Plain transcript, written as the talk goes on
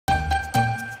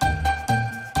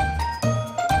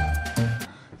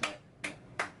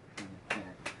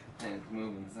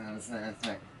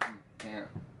Yeah.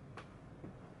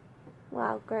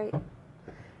 Wow, great.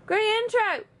 Great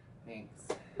intro! Thanks.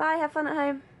 Bye, have fun at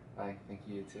home. Bye, thank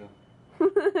you too. Bye!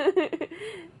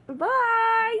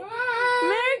 Bye!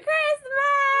 Merry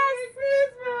Christmas! Merry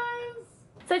Christmas!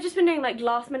 So I've just been doing like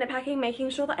last minute packing, making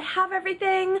sure that I have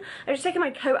everything. I've just taken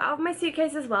my coat out of my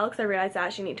suitcase as well because I realised I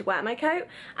actually need to wear my coat.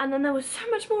 And then there was so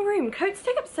much more room. Coats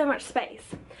take up so much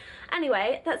space.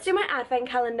 Anyway, let's do my advent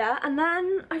calendar, and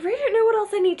then I really don't know what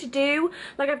else I need to do.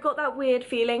 Like, I've got that weird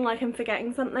feeling like I'm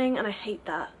forgetting something, and I hate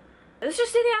that. Let's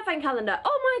just do the advent calendar.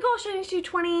 Oh my gosh, I need to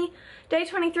do day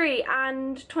 23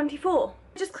 and 24.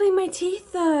 Just clean my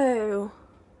teeth though.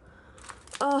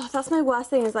 Oh, that's my worst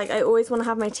thing, is like I always want to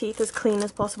have my teeth as clean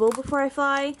as possible before I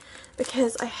fly,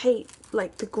 because I hate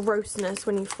like the grossness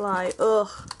when you fly. Ugh.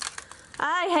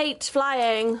 I hate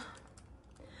flying.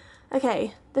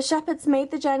 Okay, the shepherds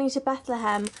made the journey to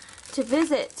Bethlehem to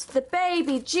visit the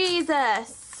baby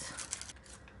Jesus.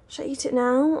 Should I eat it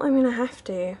now? I mean, I have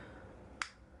to.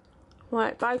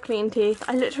 Right, bye clean teeth.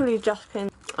 I literally just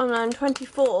cleaned. And then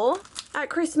 24. At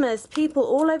Christmas, people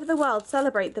all over the world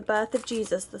celebrate the birth of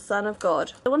Jesus, the Son of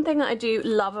God. The one thing that I do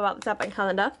love about this advent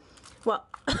calendar, well,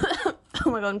 oh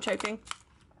my god, I'm choking.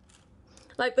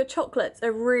 Like, the chocolates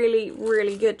are really,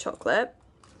 really good chocolate.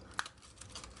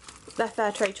 They're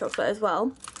fair trade chocolate as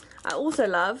well. I also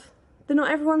love that not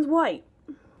everyone's white.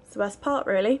 It's the best part,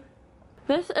 really.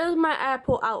 This is my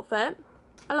airport outfit.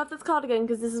 I love this cardigan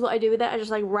because this is what I do with it. I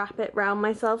just like wrap it around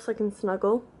myself so I can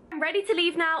snuggle. I'm ready to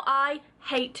leave now. I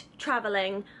hate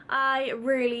traveling. I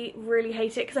really, really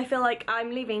hate it because I feel like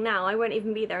I'm leaving now. I won't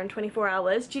even be there in 24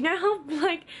 hours. Do you know how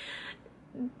like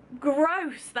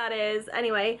gross that is?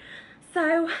 Anyway.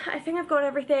 So, I think I've got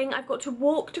everything. I've got to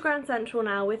walk to Grand Central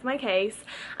now with my case,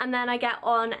 and then I get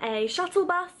on a shuttle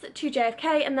bus to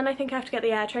JFK, and then I think I have to get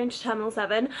the air train to Terminal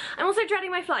 7. I'm also dreading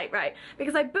my flight, right?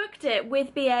 Because I booked it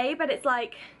with BA, but it's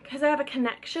like, because I have a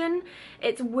connection,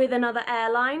 it's with another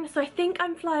airline. So I think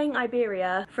I'm flying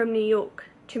Iberia from New York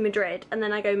to Madrid, and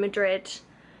then I go Madrid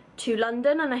to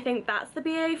London, and I think that's the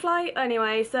BA flight.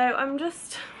 Anyway, so I'm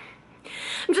just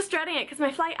dreading it, because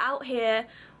my flight out here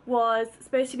was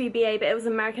supposed to be BA, but it was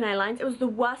American Airlines. It was the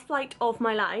worst flight of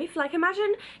my life. Like,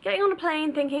 imagine getting on a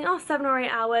plane thinking, oh, 7 or 8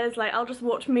 hours, like I'll just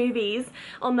watch movies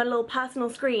on the little personal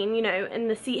screen, you know, in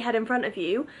the seat head in front of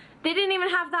you. They didn't even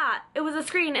have that. It was a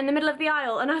screen in the middle of the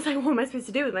aisle, and I was like, what am I supposed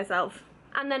to do with myself?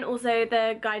 And then also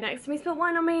the guy next to me spilled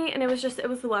wine on me, and it was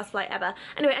the worst flight ever.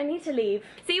 Anyway, I need to leave.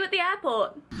 See you at the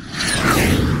airport.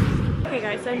 Okay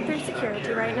guys, so I'm through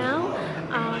security right now.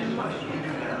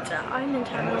 I'm in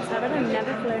Terminal 7. I've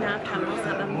never flown out of Terminal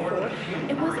 7 before.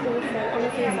 It was awful.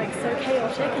 Honestly, it's like so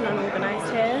chaotic and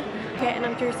unorganised here. Okay, and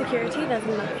I'm through security. There's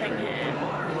nothing here.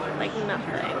 Like,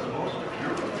 nothing.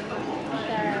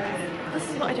 This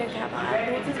is what I don't get about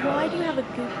airports, is why do you have a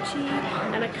Gucci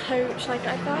and a Coach? Like,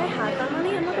 if I had that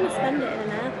money, I'm not going to spend it in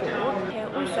an airport. Yeah,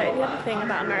 also, the other thing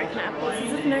about American airports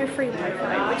is there's no free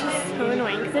Wi-Fi, which is so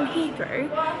annoying, because in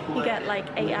Heathrow, you get like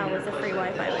 8 hours of free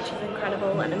Wi-Fi, which is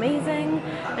incredible and amazing,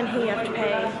 and here you have to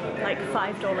pay like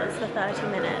 $5 for 30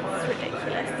 minutes. It's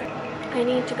ridiculous. I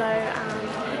need to go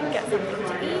and get something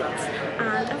to eat,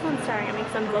 and everyone's staring at me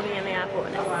because I'm vlogging in the airport,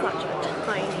 and it's such a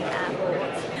tiny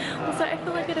airport. Also, I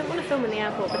feel like I don't want to film in the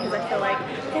airport because I feel like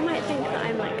they might think that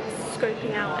I'm like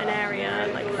scoping out an area,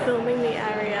 like filming the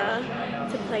area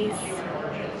to place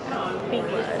B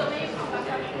word.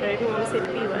 I don't even want to say the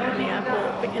B word in the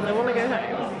airport because I want to go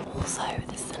home. Also,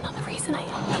 this is another reason I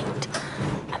hate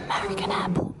American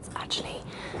airports. Actually,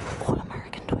 all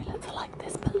American toilets are like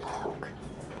this, but look.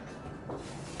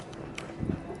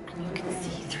 And you can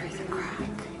see through the crack.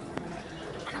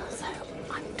 And also,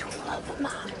 I'm taller than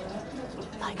that.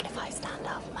 Like, if I stand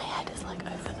up, my head is like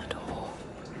over the door.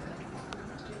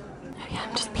 Oh yeah,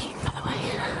 I'm just peeing, by the way.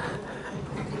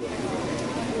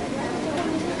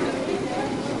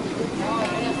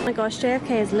 Oh my gosh,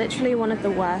 JFK is literally one of the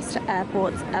worst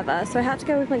airports ever. So I had to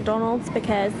go with McDonald's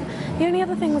because the only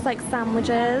other thing was like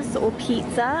sandwiches or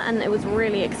pizza, and it was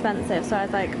really expensive. So I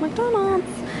was like, McDonald's.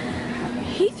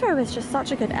 Heathrow is just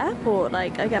such a good airport.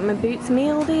 Like, I get my Boots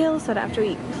meal deal, so I don't have to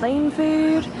eat plain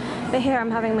food. But here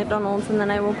I'm having McDonald's, and then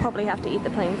I will probably have to eat the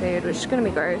plain food, which is going to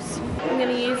be gross. I'm going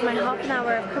to use my half an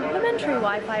hour of complimentary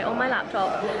Wi-Fi on my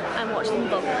laptop and watch some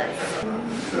Vlogmas.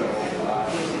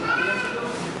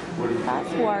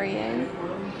 That's worrying.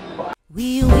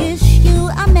 We wish you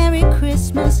a Merry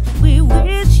Christmas. We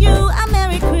wish you a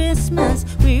Merry Christmas.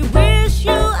 We wish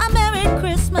you a Merry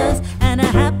Christmas and a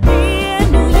Happy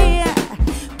New Year.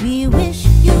 We wish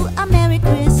you a Merry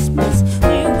Christmas.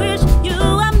 We wish you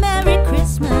a Merry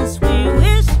Christmas. We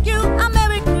wish you a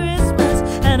Merry Christmas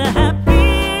and a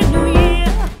Happy New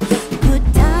Year.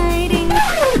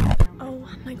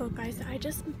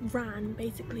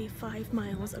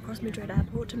 to Madrid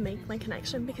airport to make my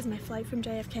connection because my flight from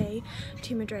JFK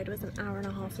to Madrid was an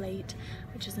hour-and-a-half late,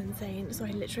 which is insane. So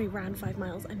I literally ran 5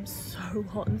 miles. I'm so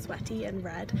hot and sweaty and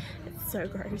red. It's so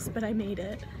gross, but I made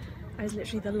it. I was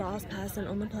literally the last person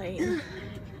on the plane.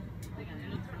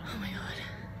 Oh my god.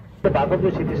 The back of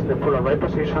your seat is in the full upright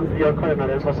position. Your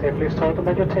coordinates are safely stored and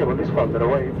that your table is folded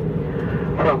away.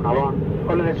 From now on,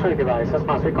 all electronic devices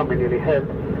must be conveniently held.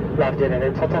 Large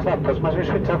items such as laptops must be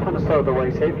switched off and stored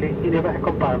away safely in your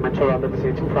compartments or under the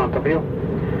seats in front of you.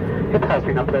 It has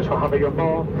been a pleasure having you on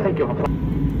board. Thank you for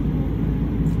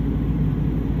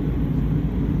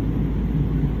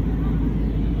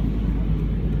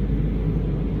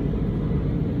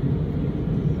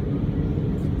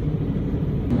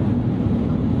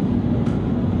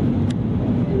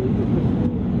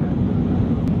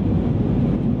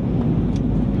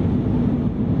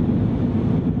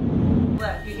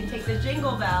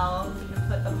jingle bell, you can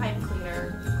put the pipe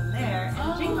cleaner on there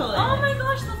and jingle it. Oh my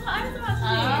gosh, that's what I was about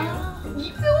to do.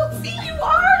 You don't see, you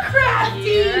are crafty.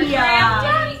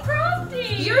 You're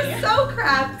crafty. You're so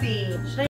crafty.